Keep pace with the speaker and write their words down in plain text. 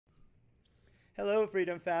Hello,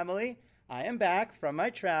 Freedom Family. I am back from my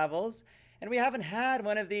travels, and we haven't had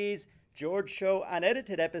one of these George Show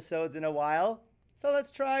Unedited episodes in a while, so let's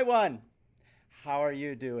try one. How are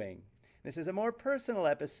you doing? This is a more personal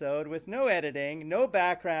episode with no editing, no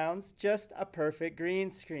backgrounds, just a perfect green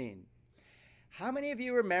screen. How many of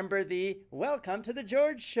you remember the Welcome to the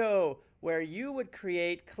George Show, where you would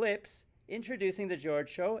create clips introducing the George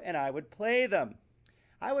Show and I would play them?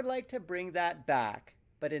 I would like to bring that back,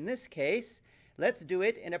 but in this case, let's do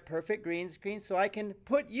it in a perfect green screen so I can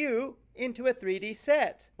put you into a 3D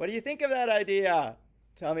set. What do you think of that idea?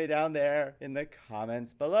 Tell me down there in the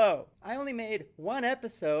comments below. I only made one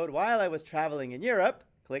episode while I was traveling in Europe.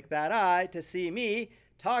 Click that eye to see me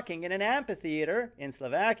talking in an amphitheater in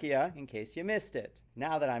Slovakia in case you missed it.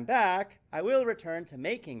 Now that I'm back, I will return to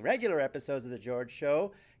making regular episodes of The George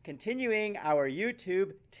Show, continuing our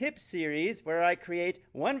YouTube tip series where I create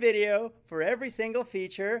one video for every single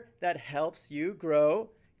feature that helps you grow.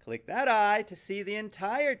 Click that eye to see the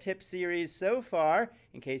entire tip series so far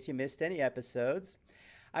in case you missed any episodes.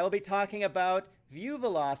 I will be talking about view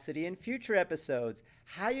velocity in future episodes,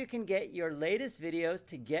 how you can get your latest videos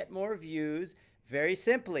to get more views very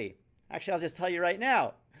simply. Actually, I'll just tell you right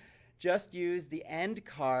now. Just use the end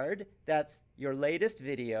card, that's your latest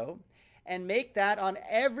video, and make that on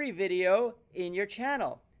every video in your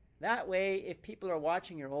channel. That way, if people are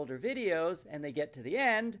watching your older videos and they get to the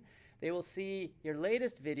end, they will see your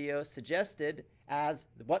latest video suggested as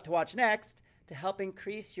what to watch next to help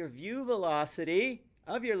increase your view velocity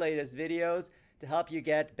of your latest videos to help you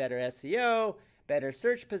get better SEO, better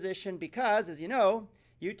search position, because, as you know,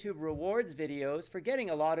 YouTube rewards videos for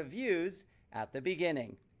getting a lot of views at the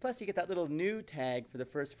beginning. Plus, you get that little new tag for the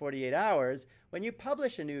first 48 hours when you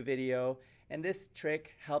publish a new video, and this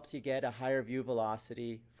trick helps you get a higher view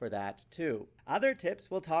velocity for that too. Other tips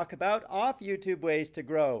we'll talk about off YouTube ways to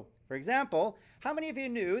grow. For example, how many of you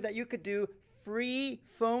knew that you could do free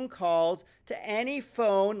phone calls to any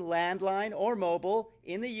phone, landline or mobile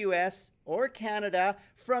in the US or Canada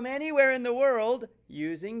from anywhere in the world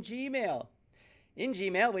using Gmail? In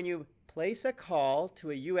Gmail, when you place a call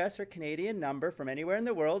to a US or Canadian number from anywhere in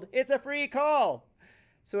the world, it's a free call.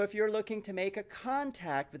 So if you're looking to make a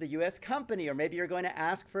contact with a US company, or maybe you're going to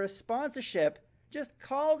ask for a sponsorship, just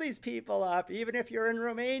call these people up. Even if you're in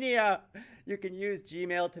Romania, you can use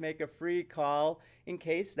Gmail to make a free call in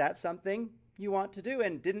case that's something you want to do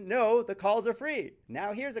and didn't know the calls are free.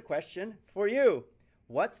 Now here's a question for you.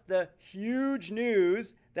 What's the huge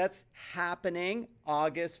news that's happening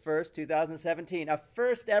August 1st, 2017? A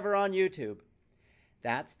first ever on YouTube.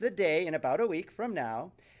 That's the day in about a week from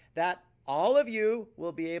now that all of you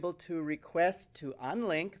will be able to request to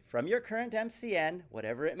unlink from your current MCN,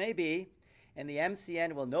 whatever it may be, and the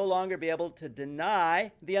MCN will no longer be able to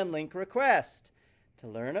deny the unlink request. To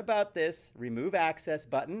learn about this remove access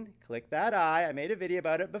button, click that eye. I made a video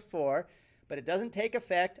about it before, but it doesn't take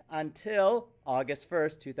effect until August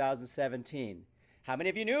 1st, 2017. How many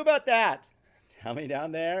of you knew about that? Tell me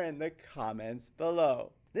down there in the comments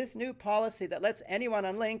below. This new policy that lets anyone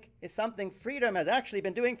unlink is something Freedom has actually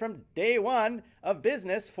been doing from day one of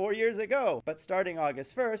business 4 years ago. But starting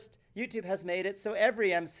August 1st, YouTube has made it so every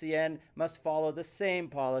MCN must follow the same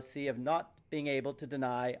policy of not being able to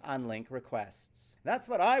deny unlink requests. That's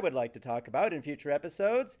what I would like to talk about in future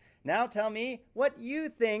episodes. Now tell me what you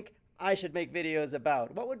think I should make videos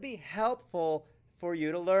about. What would be helpful for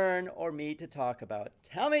you to learn or me to talk about?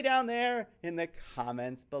 Tell me down there in the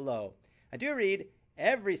comments below. I do read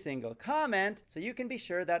every single comment, so you can be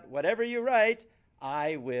sure that whatever you write,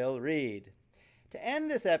 I will read. To end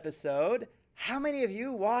this episode, how many of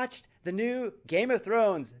you watched the new Game of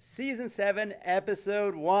Thrones Season 7,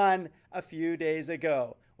 Episode 1 a few days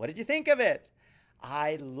ago? What did you think of it?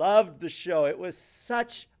 I loved the show. It was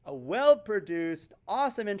such a well-produced,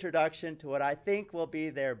 awesome introduction to what I think will be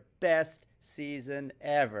their best season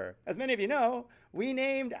ever. As many of you know, we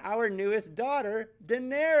named our newest daughter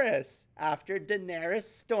Daenerys after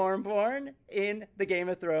Daenerys Stormborn in the Game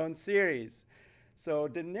of Thrones series. So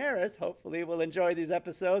Daenerys hopefully will enjoy these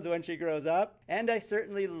episodes when she grows up, and I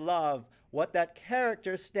certainly love what that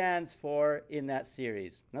character stands for in that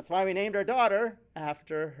series. That's why we named our daughter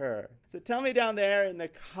after her. So tell me down there in the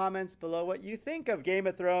comments below what you think of Game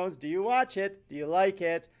of Thrones. Do you watch it? Do you like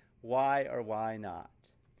it? Why or why not?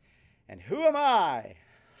 And who am I?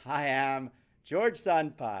 I am George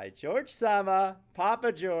Sunpai, George Sama,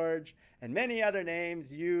 Papa George, and many other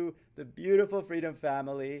names you, the beautiful Freedom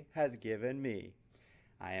family, has given me.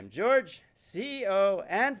 I am George, CEO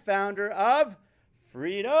and founder of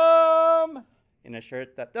Freedom, in a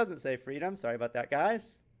shirt that doesn't say freedom, sorry about that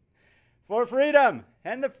guys, for freedom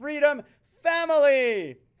and the Freedom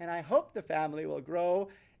family. And I hope the family will grow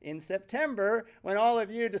in September when all of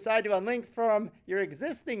you decide to unlink from your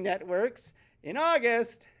existing networks in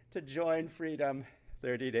August to join freedom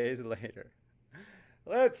 30 days later.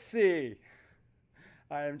 Let's see.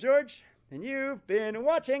 I am George, and you've been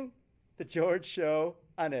watching The George Show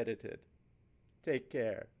Unedited. Take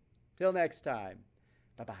care. Till next time.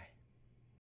 Bye-bye.